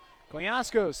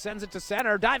Coyasco sends it to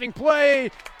center. Diving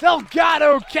play.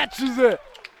 Delgado catches it.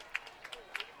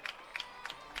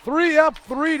 3 up,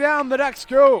 3 down the Ducks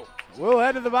go. We'll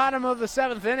head to the bottom of the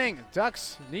 7th inning.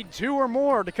 Ducks need 2 or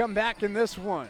more to come back in this one.